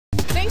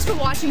Thanks for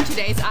watching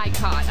today's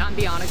iCaught. I'm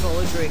Bianca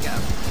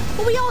Goladrigo.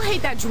 Well, we all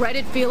hate that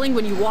dreaded feeling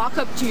when you walk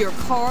up to your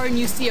car and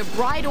you see a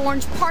bright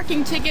orange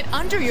parking ticket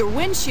under your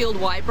windshield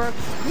wiper.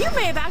 You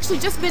may have actually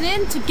just been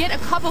in to get a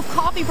cup of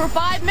coffee for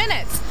 5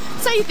 minutes.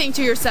 So you think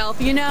to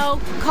yourself, you know,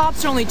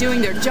 cops are only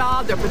doing their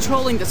job, they're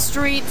patrolling the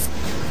streets.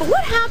 But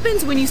what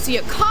happens when you see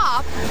a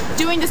cop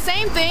doing the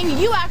same thing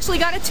you actually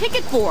got a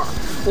ticket for?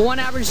 Well, one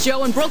average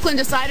Joe in Brooklyn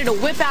decided to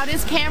whip out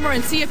his camera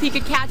and see if he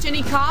could catch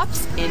any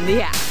cops in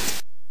the act.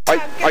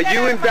 Are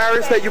you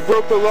embarrassed that you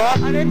broke the law?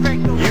 I didn't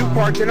break the law. You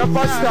parked in a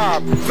bus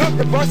stop. Look,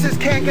 the buses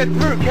can't get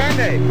through, can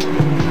they?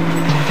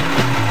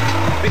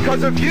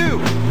 Because of you.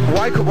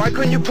 Why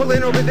couldn't you pull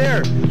in over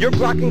there? You're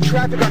blocking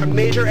traffic on a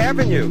major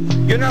avenue.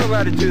 You're not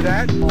allowed to do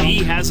that.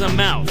 He has a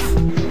mouth.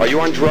 Are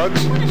you on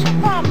drugs? What is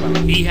your problem?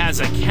 He has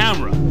a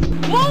camera.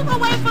 Move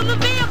away from the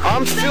vehicle.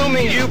 I'm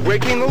filming you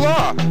breaking the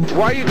law.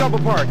 Why are you double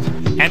parked?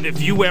 And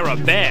if you wear a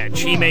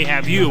badge, he may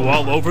have you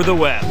all over the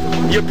web.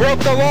 You broke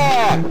the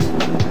law.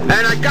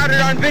 And I got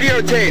it on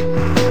videotape.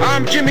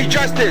 I'm Jimmy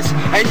Justice,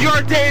 and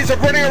your days of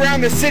running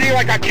around the city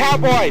like a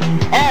cowboy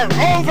are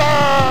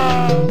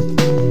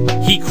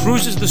over! He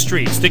cruises the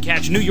streets to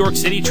catch New York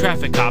City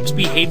traffic cops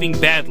behaving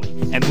badly,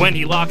 and when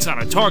he locks on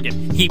a target,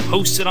 he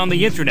posts it on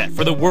the internet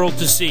for the world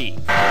to see.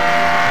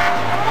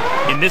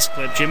 In this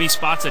clip, Jimmy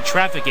spots a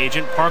traffic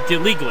agent parked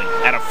illegally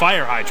at a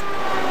fire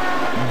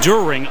hydrant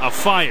during a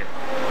fire.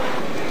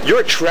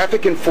 You're a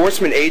traffic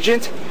enforcement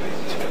agent?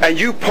 And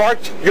you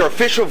parked your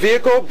official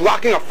vehicle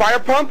blocking a fire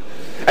pump?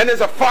 And there's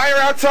a fire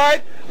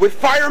outside with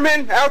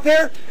firemen out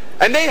there?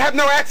 And they have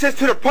no access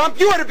to the pump?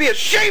 You ought to be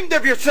ashamed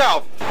of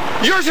yourself!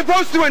 You're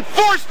supposed to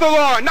enforce the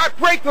law, not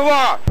break the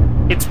law!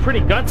 It's pretty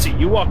gutsy.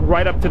 You walk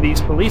right up to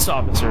these police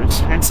officers,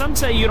 and some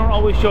say you don't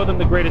always show them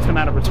the greatest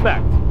amount of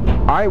respect.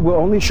 I will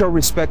only show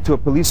respect to a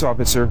police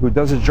officer who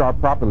does his job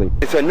properly.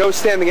 It's a no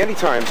standing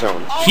anytime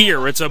zone.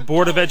 Here, it's a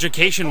Board of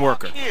Education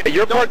worker.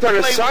 You're parked on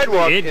a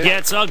sidewalk. It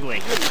gets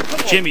ugly.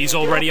 Jimmy's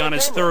already on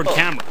his third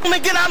camera.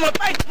 Get out of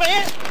my face,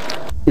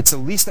 man! It's the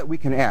least that we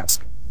can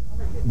ask,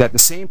 that the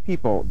same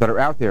people that are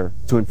out there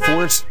to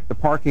enforce the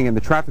parking and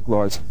the traffic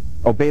laws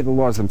obey the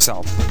laws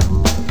themselves.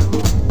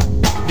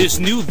 This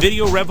new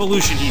video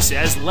revolution, he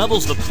says,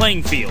 levels the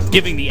playing field,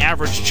 giving the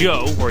average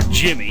Joe, or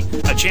Jimmy,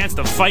 a chance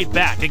to fight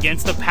back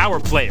against the power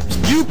players.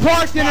 You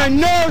parked in a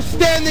no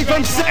standing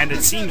from... And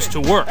it seems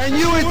to work. And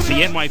you...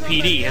 The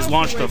NYPD has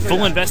launched a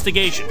full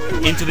investigation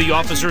into the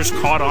officers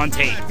caught on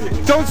tape.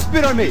 Don't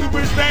spit on me!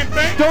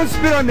 Don't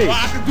spit on me!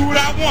 I can do what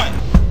I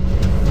want.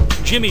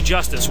 Jimmy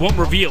Justice won't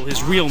reveal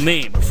his real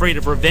name, afraid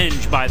of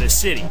revenge by the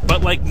city.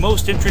 But like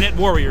most internet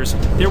warriors,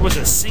 there was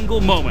a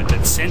single moment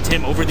that sent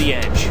him over the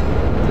edge.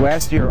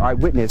 Last year, I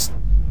witnessed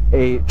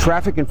a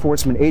traffic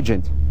enforcement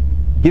agent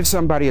give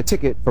somebody a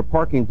ticket for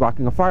parking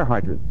blocking a fire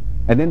hydrant.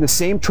 And then the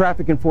same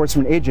traffic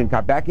enforcement agent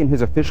got back in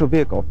his official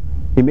vehicle.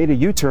 He made a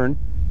U-turn.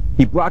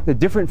 He blocked a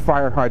different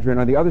fire hydrant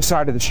on the other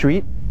side of the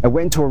street and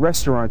went into a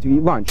restaurant to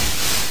eat lunch.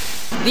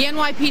 The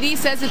NYPD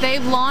says that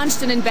they've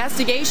launched an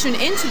investigation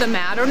into the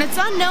matter, and it's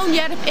unknown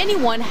yet if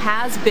anyone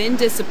has been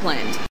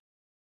disciplined.